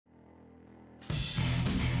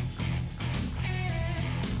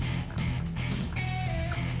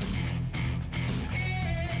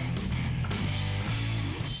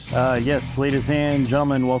Yes, ladies and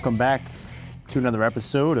gentlemen, welcome back to another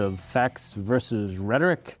episode of Facts versus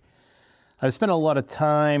Rhetoric. I've spent a lot of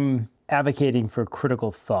time advocating for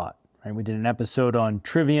critical thought. Right? We did an episode on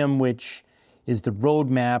Trivium, which is the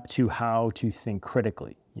roadmap to how to think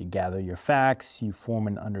critically. You gather your facts, you form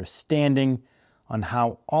an understanding on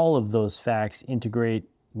how all of those facts integrate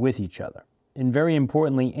with each other. And very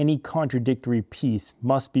importantly, any contradictory piece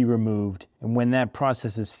must be removed. And when that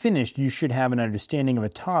process is finished, you should have an understanding of a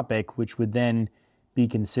topic, which would then be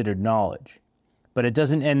considered knowledge. But it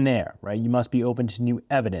doesn't end there, right? You must be open to new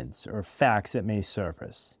evidence or facts that may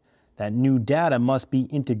surface. That new data must be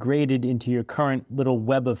integrated into your current little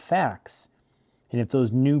web of facts. And if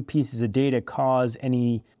those new pieces of data cause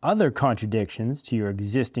any other contradictions to your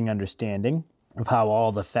existing understanding of how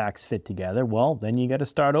all the facts fit together, well, then you got to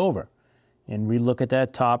start over and relook at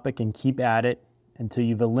that topic and keep at it until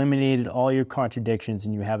you've eliminated all your contradictions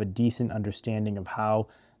and you have a decent understanding of how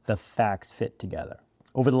the facts fit together.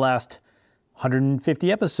 Over the last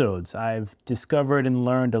 150 episodes, I've discovered and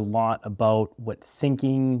learned a lot about what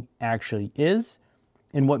thinking actually is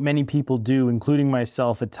and what many people do, including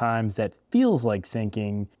myself at times, that feels like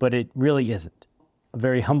thinking, but it really isn't. A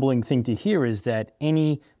very humbling thing to hear is that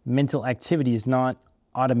any mental activity is not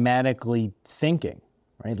automatically thinking.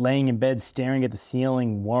 Right? Laying in bed, staring at the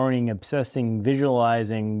ceiling, worrying, obsessing,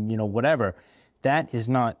 visualizing, whatever, that is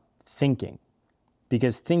not thinking,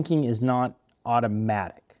 because thinking is not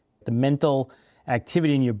automatic. The mental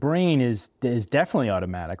activity in your brain is definitely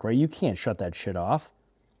automatic, right? You can't shut that shit off.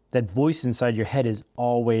 That voice inside your head is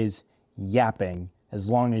always yapping as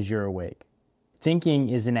long as you're awake.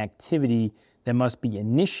 Thinking is an activity that must be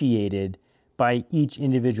initiated by each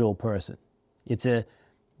individual person. It's a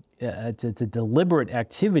deliberate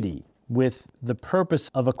activity with the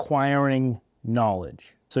purpose of acquiring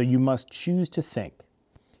knowledge. So you must choose to think.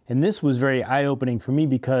 And this was very eye-opening for me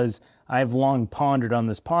because I've long pondered on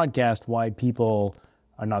this podcast why people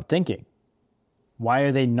are not thinking. Why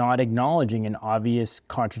are they not acknowledging an obvious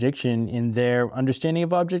contradiction in their understanding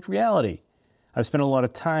of object reality? I've spent a lot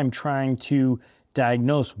of time trying to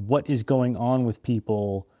diagnose what is going on with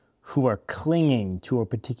people who are clinging to a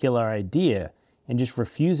particular idea and just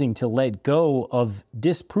refusing to let go of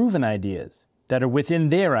disproven ideas that are within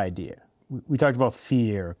their idea. We talked about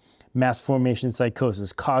fear, mass formation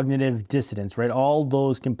psychosis, cognitive dissonance, right? All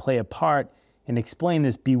those can play a part and explain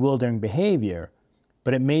this bewildering behavior,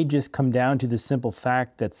 but it may just come down to the simple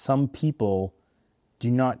fact that some people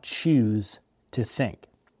do not choose to think.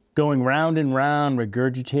 Going round and round,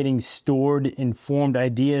 regurgitating stored, informed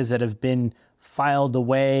ideas that have been filed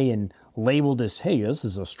away and labeled as, hey, this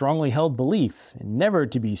is a strongly held belief, and never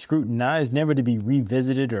to be scrutinized, never to be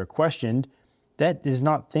revisited or questioned, that is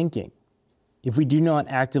not thinking. If we do not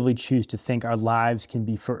actively choose to think, our lives can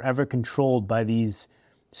be forever controlled by these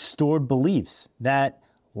stored beliefs that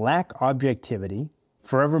lack objectivity,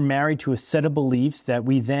 forever married to a set of beliefs that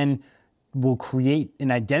we then will create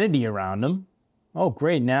an identity around them. Oh,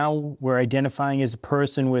 great, now we're identifying as a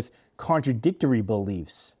person with contradictory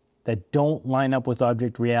beliefs that don't line up with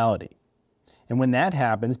object reality. And when that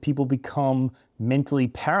happens, people become mentally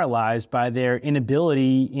paralyzed by their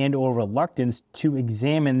inability and or reluctance to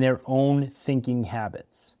examine their own thinking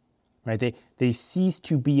habits. Right? They cease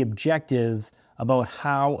to be objective about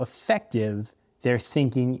how effective their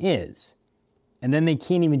thinking is. And then they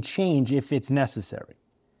can't even change if it's necessary.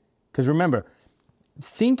 Because remember,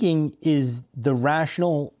 thinking is the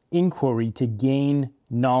rational inquiry to gain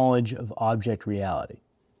knowledge of object reality.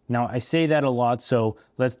 Now, I say that a lot, so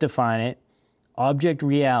let's define it. Object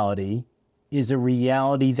reality is a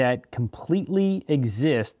reality that completely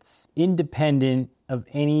exists independent of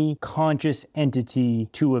any conscious entity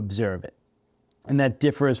to observe it. And that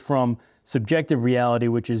differs from subjective reality,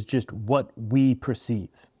 which is just what we perceive.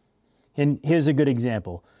 And here's a good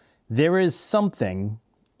example. There is something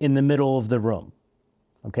in the middle of the room,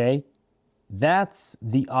 okay? That's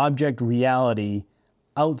the object reality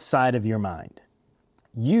outside of your mind.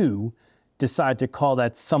 You decide to call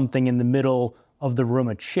that something in the middle of the room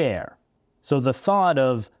a chair. So the thought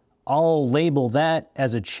of, I'll label that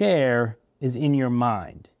as a chair, is in your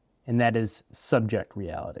mind, and that is subject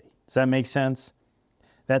reality. Does that make sense?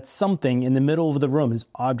 That something in the middle of the room is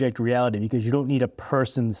object reality because you don't need a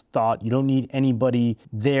person's thought. You don't need anybody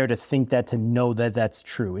there to think that, to know that that's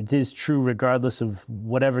true. It is true regardless of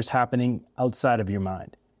whatever's happening outside of your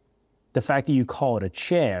mind. The fact that you call it a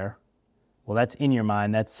chair, well, that's in your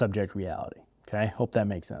mind, that's subject reality. Okay, hope that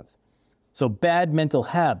makes sense. So bad mental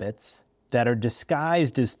habits that are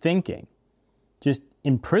disguised as thinking just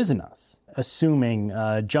imprison us, assuming,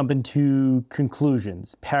 jumping to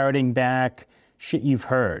conclusions, parroting back shit you've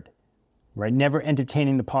heard. right? Never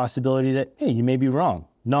entertaining the possibility that, hey, you may be wrong.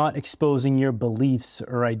 Not exposing your beliefs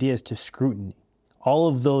or ideas to scrutiny. All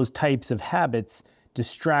of those types of habits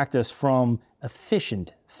distract us from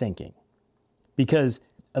efficient thinking, because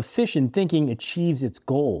efficient thinking achieves its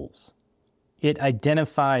goals. It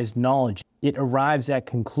identifies knowledge. It arrives at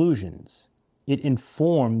conclusions. It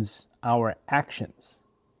informs our actions.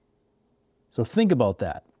 So think about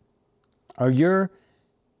that. Are your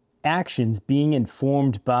actions being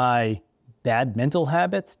informed by bad mental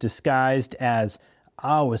habits disguised as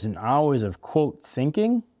hours and hours of, quote,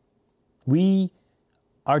 thinking? We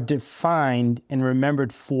are defined and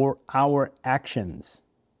remembered for our actions,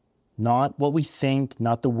 not what we think,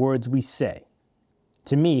 not the words we say.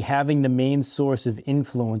 To me, having the main source of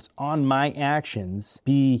influence on my actions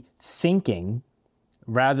be thinking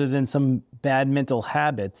rather than some bad mental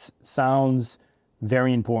habits sounds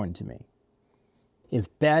very important to me. If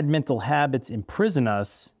bad mental habits imprison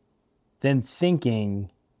us, then thinking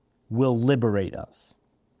will liberate us.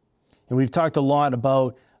 And we've talked a lot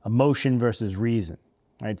about emotion versus reason,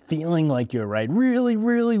 right? Feeling like you're right, really,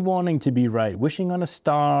 really wanting to be right, wishing on a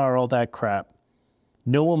star, all that crap.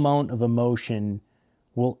 No amount of emotion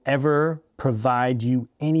will ever provide you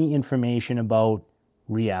any information about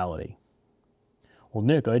reality. Well,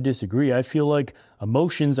 Nick, I disagree. I feel like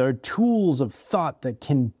emotions are tools of thought that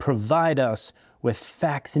can provide us with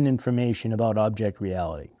facts and information about object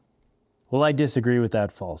reality. Well, I disagree with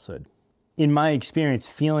that falsehood. In my experience,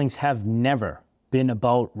 feelings have never been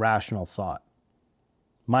about rational thought.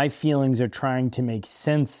 My feelings are trying to make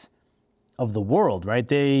sense of the world, right?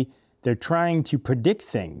 They're trying to predict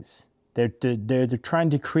things. They're trying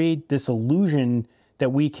to create this illusion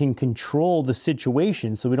that we can control the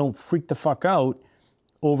situation so we don't freak the fuck out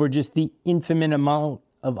over just the infinite amount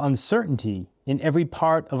of uncertainty in every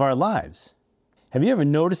part of our lives. Have you ever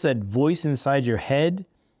noticed that voice inside your head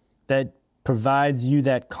that provides you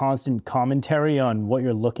that constant commentary on what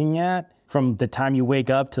you're looking at from the time you wake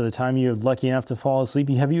up to the time you're lucky enough to fall asleep?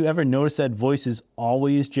 Have you ever noticed that voice is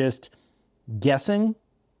always just guessing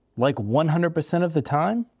like 100% of the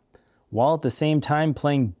time, while at the same time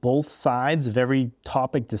playing both sides of every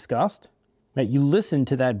topic discussed? Right? You listen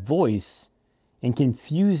to that voice and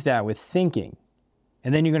confuse that with thinking,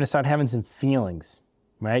 and then you're going to start having some feelings,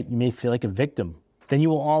 right? You may feel like a victim. Then you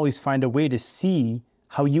will always find a way to see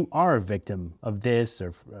how you are a victim of this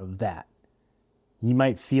or of that. You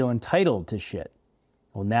might feel entitled to shit.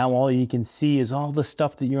 Well, now all you can see is all the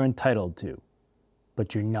stuff that you're entitled to,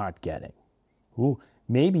 but you're not getting. Ooh,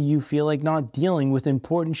 maybe you feel like not dealing with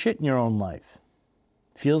important shit in your own life.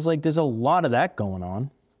 Feels like there's a lot of that going on.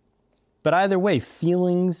 But either way,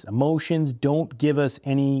 feelings, emotions don't give us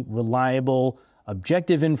any reliable,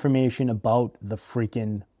 objective information about the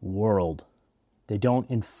freaking world. They don't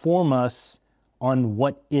inform us on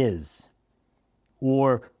what is,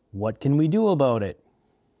 or what can we do about it.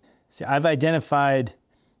 See, I've identified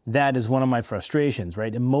that as one of my frustrations,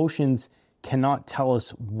 right? Emotions cannot tell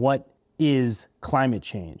us what is climate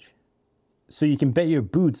change. So you can bet your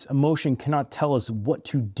boots, emotion cannot tell us what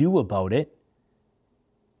to do about it.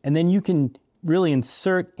 And then you can really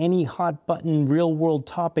insert any hot button real world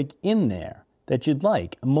topic in there that you'd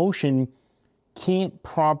like. Emotion can't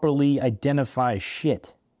properly identify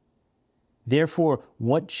shit. Therefore,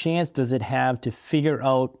 what chance does it have to figure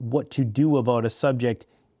out what to do about a subject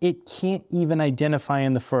it can't even identify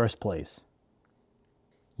in the first place?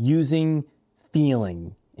 Using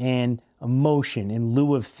feeling and emotion in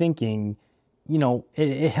lieu of thinking,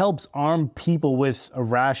 it helps arm people with a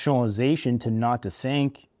rationalization to not to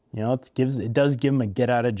think. It does give them a get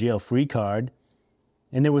out of jail free card.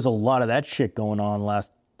 And there was a lot of that shit going on the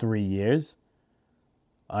last 3 years.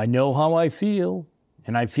 I know how I feel,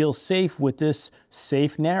 and I feel safe with this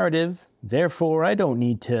safe narrative. Therefore, I don't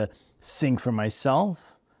need to think for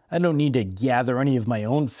myself. I don't need to gather any of my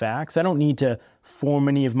own facts. I don't need to form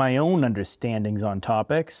any of my own understandings on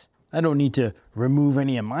topics. I don't need to remove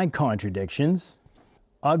any of my contradictions.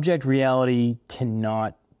 Object reality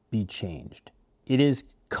cannot be changed. It is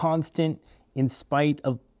constant in spite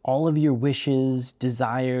of all of your wishes,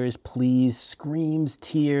 desires, pleas, screams,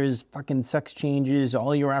 tears, fucking sex changes,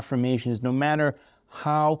 all your affirmations. No matter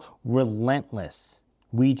how relentless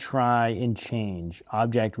we try and change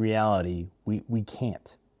object reality, we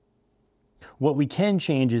can't. What we can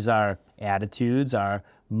change is our attitudes, our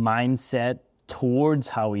mindset towards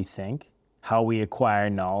how we think, how we acquire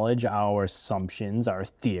knowledge, our assumptions, our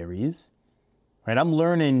theories. Right? I'm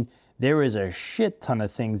learning there is a shit ton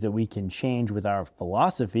of things that we can change with our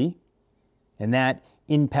philosophy, and that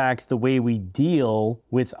impacts the way we deal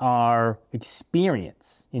with our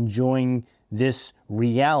experience, enjoying this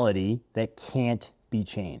reality that can't be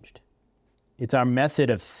changed. It's our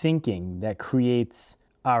method of thinking that creates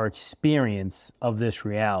our experience of this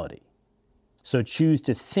reality. So choose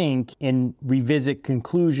to think and revisit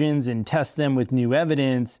conclusions and test them with new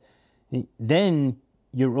evidence. Then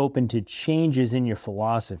you're open to changes in your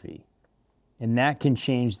philosophy. And that can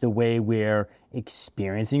change the way we're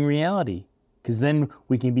experiencing reality. Because then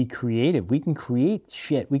we can be creative. We can create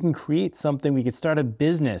shit. We can create something. We can start a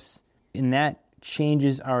business. And that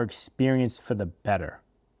changes our experience for the better.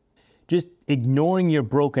 Just ignoring your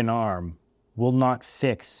broken arm will not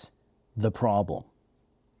fix the problem.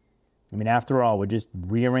 I mean, after all, we're just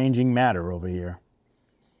rearranging matter over here.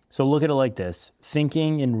 So look at it like this.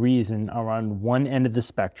 Thinking and reason are on one end of the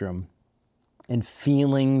spectrum, and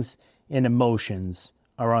feelings and emotions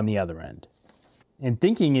are on the other end. And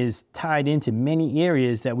thinking is tied into many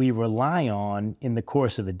areas that we rely on in the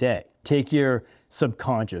course of a day. Take your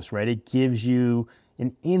subconscious, right? It gives you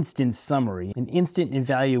an instant summary, an instant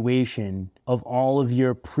evaluation of all of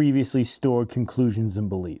your previously stored conclusions and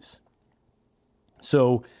beliefs.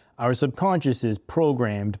 So our subconscious is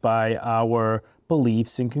programmed by our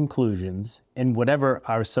beliefs and conclusions, and whatever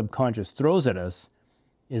our subconscious throws at us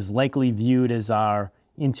is likely viewed as our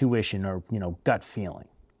intuition or, gut feeling.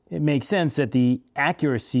 It makes sense that the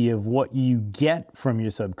accuracy of what you get from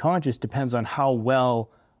your subconscious depends on how well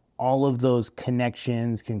all of those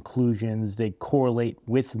connections, conclusions, they correlate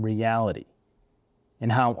with reality,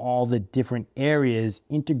 and how all the different areas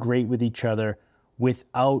integrate with each other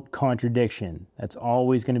without contradiction. That's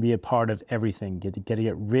always going to be a part of everything. Get to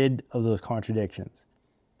get rid of those contradictions.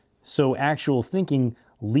 So actual thinking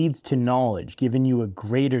leads to knowledge, giving you a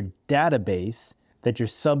greater database that your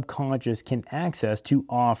subconscious can access to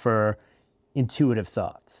offer intuitive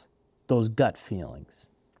thoughts, those gut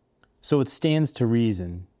feelings. So it stands to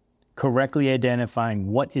reason, correctly identifying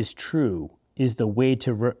what is true is the way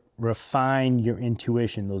to refine your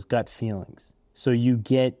intuition, those gut feelings, so you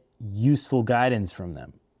get useful guidance from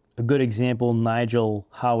them. A good example Nigel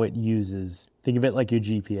Howitt uses, think of it like your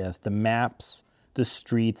GPS. The maps, the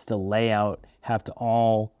streets, the layout have to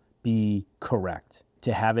all be correct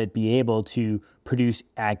to have it be able to produce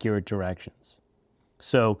accurate directions.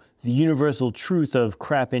 So the universal truth of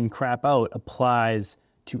crap in, crap out applies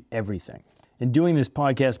to everything. In doing this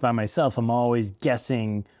podcast by myself, I'm always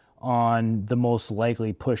guessing on the most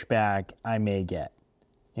likely pushback I may get.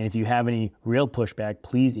 And if you have any real pushback,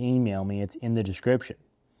 please email me. It's in the description.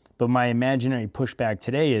 But my imaginary pushback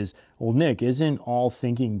today is, well, Nick, isn't all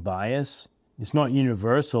thinking bias? It's not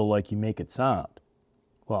universal like you make it sound.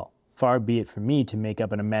 Well, far be it from me to make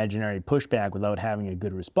up an imaginary pushback without having a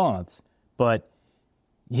good response. But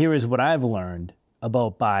here is what I've learned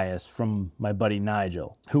about bias from my buddy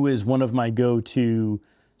Nigel, who is one of my go-to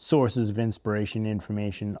sources of inspiration and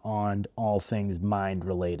information on all things mind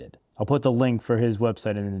related. I'll put the link for his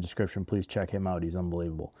website in the description. Please check him out. He's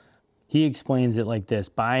unbelievable. He explains it like this.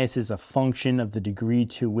 Bias is a function of the degree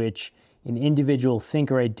to which an individual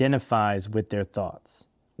thinker identifies with their thoughts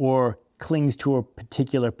or clings to a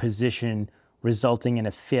particular position, resulting in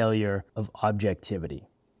a failure of objectivity.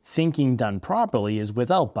 Thinking done properly is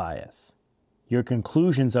without bias. Your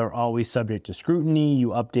conclusions are always subject to scrutiny. You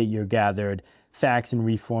update your gathered facts and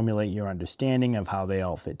reformulate your understanding of how they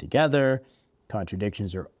all fit together.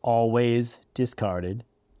 Contradictions are always discarded.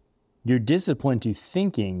 Your discipline to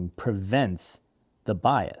thinking prevents the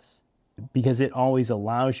bias because it always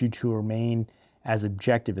allows you to remain as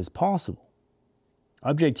objective as possible.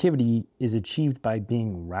 Objectivity is achieved by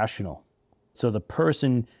being rational. So the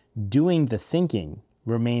person doing the thinking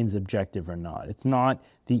remains objective or not. It's not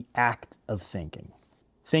the act of thinking.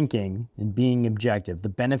 Thinking and being objective, the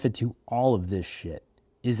benefit to all of this shit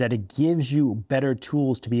is that it gives you better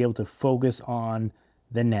tools to be able to focus on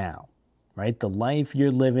the now, right? The life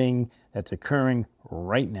you're living that's occurring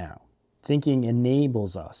right now. Thinking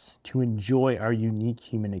enables us to enjoy our unique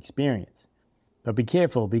human experience. But be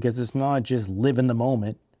careful, because it's not just live in the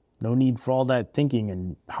moment. No need for all that thinking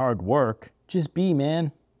and hard work. Just be,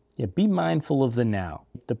 man. Yeah, be mindful of the now.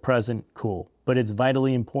 The present, cool. But it's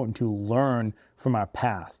vitally important to learn from our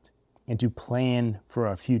past and to plan for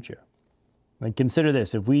our future. Like, consider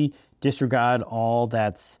this. If we disregard all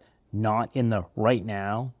that's not in the right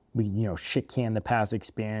now, we, shit can the past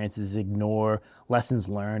experiences, ignore lessons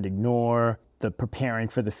learned, ignore the preparing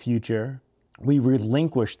for the future, we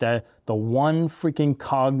relinquish the one freaking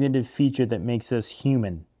cognitive feature that makes us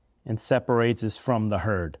human and separates us from the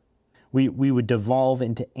herd. We would devolve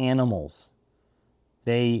into animals.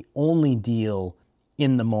 They only deal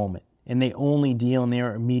in the moment, and they only deal in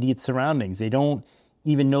their immediate surroundings. They don't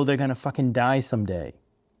even know they're going to fucking die someday.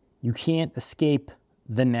 You can't escape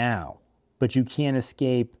the now, but you can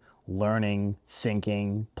escape learning,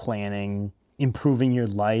 thinking, planning, improving your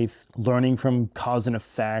life, learning from cause and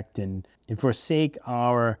effect, and forsake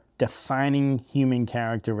our defining human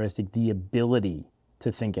characteristic, the ability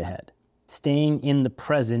to think ahead. Staying in the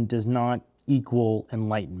present does not equal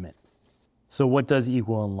enlightenment. So what does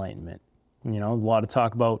equal enlightenment? A lot of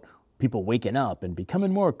talk about people waking up and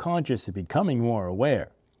becoming more conscious and becoming more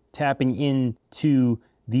aware, tapping into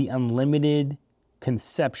the unlimited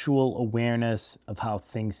conceptual awareness of how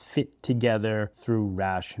things fit together through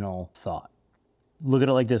rational thought. Look at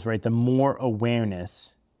it like this, right? The more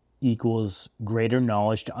awareness equals greater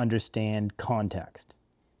knowledge to understand context.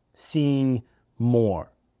 Seeing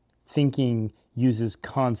more. Thinking uses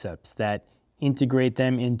concepts that integrate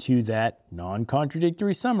them into that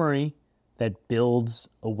non-contradictory summary that builds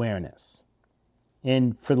awareness.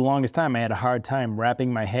 And for the longest time, I had a hard time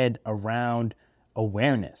wrapping my head around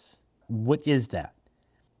awareness. What is that?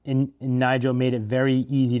 And Nigel made it very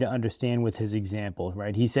easy to understand with his example,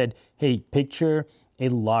 right? He said, hey, picture a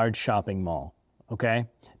large shopping mall, okay?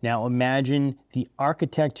 Now imagine the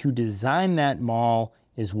architect who designed that mall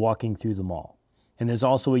is walking through the mall. And there's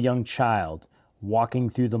also a young child walking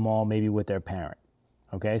through the mall, maybe with their parent,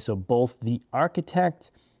 okay? So both the architect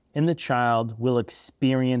and the child will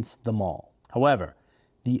experience the mall. However,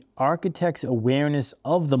 the architect's awareness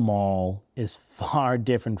of the mall is far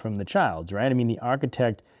different from the child's, right? I mean, the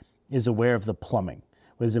architect is aware of the plumbing,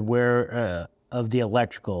 was aware of the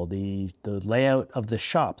electrical, the layout of the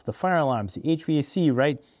shops, the fire alarms, the HVAC,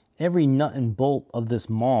 right? Every nut and bolt of this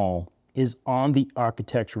mall is on the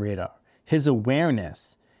architect's radar. His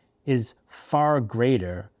awareness is far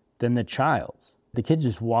greater than the child's. The kid's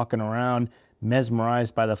just walking around,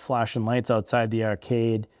 mesmerized by the flashing lights outside the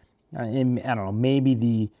arcade. I don't know, maybe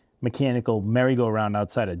the mechanical merry-go-round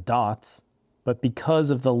outside of Dots, but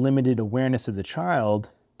because of the limited awareness of the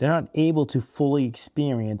child, they're not able to fully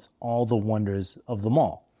experience all the wonders of the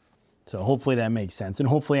mall. So hopefully that makes sense. And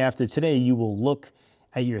hopefully after today, you will look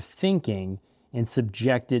at your thinking and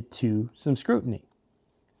subject it to some scrutiny.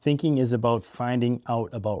 Thinking is about finding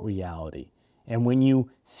out about reality. And when you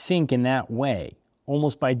think in that way,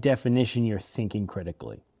 almost by definition, you're thinking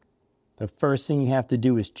critically. The first thing you have to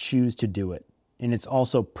do is choose to do it. And it's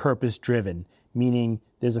also purpose-driven, meaning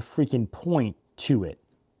there's a freaking point to it.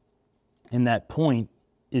 And that point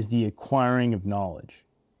is the acquiring of knowledge.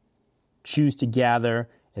 Choose to gather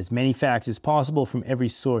as many facts as possible from every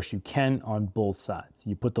source you can on both sides.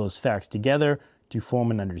 You put those facts together to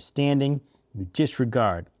form an understanding. You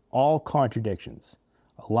disregard all contradictions.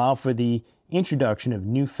 Allow for the introduction of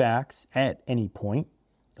new facts at any point.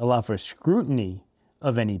 Allow for scrutiny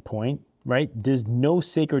of any point, right? There's no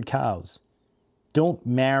sacred cows. Don't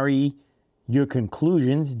marry your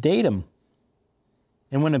conclusions, date them.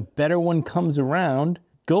 And when a better one comes around,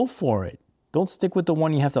 go for it. Don't stick with the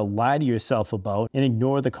one you have to lie to yourself about and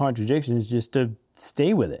ignore the contradictions just to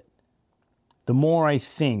stay with it. The more I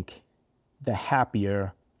think, the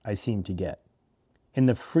happier I seem to get. And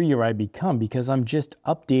the freer I become because I'm just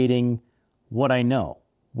updating what I know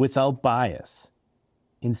without bias,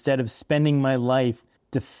 instead of spending my life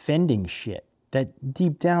defending shit that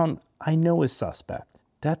deep down I know is suspect.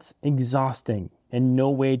 That's exhausting and no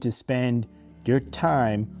way to spend your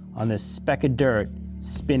time on this speck of dirt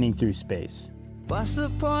spinning through space. What's the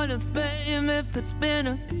point of fame if it's been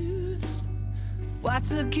abused?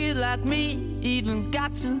 What's a kid like me even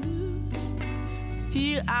got to lose?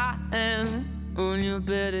 Here I am on your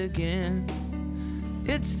bed again.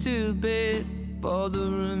 It's too big for the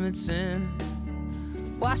room it's in.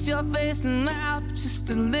 Wash your face and mouth just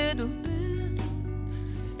a little bit.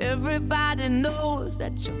 Everybody knows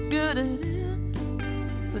that you're good at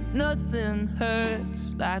it, but nothing hurts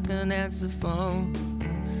like an answer phone.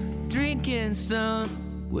 Drinking some,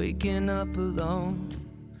 waking up alone.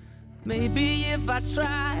 Maybe if I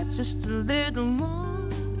try just a little more,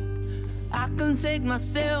 I can take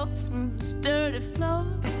myself from this dirty floor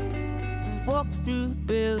and walk through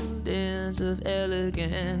buildings of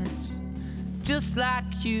elegance. Just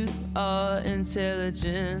like you are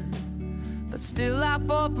intelligent, but still I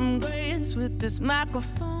fall from grace with this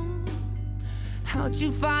microphone. How'd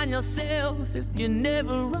you find yourself if you're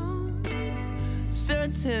never wrong?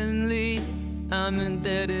 Certainly, I'm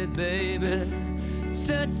indebted, baby.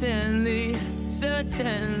 Certainly,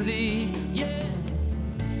 certainly, yeah.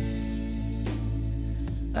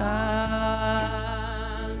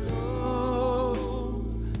 I know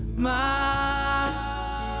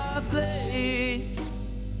my place,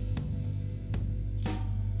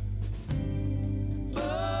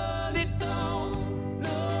 but it don't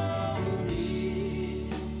know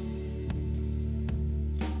me.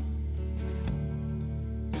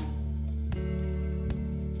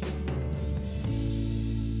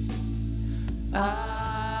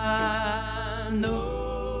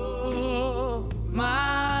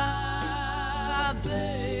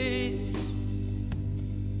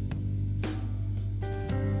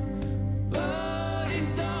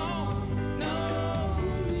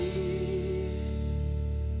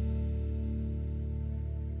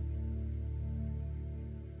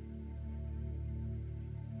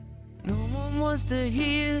 one wants to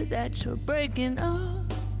hear that you're breaking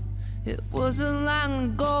up. It wasn't long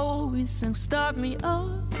ago we sang Start Me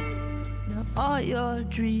Up. Now all your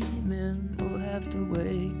dreaming will have to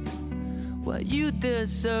wait. What you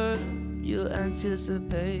deserve, you'll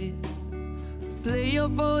anticipate. Play your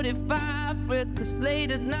 45 records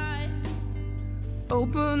late at night.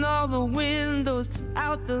 Open all the windows, turn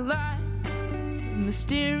out the light.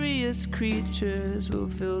 Mysterious creatures will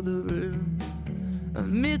fill the room. A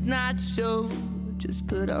midnight show just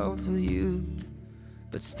put on for you.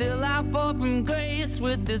 But still I fall from grace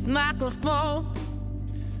with this microphone.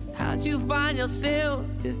 How'd you find yourself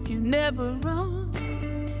if you never wrong?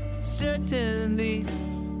 Certainly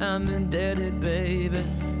I'm indebted, baby.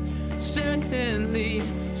 Certainly,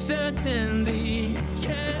 certainly,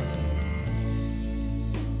 yeah.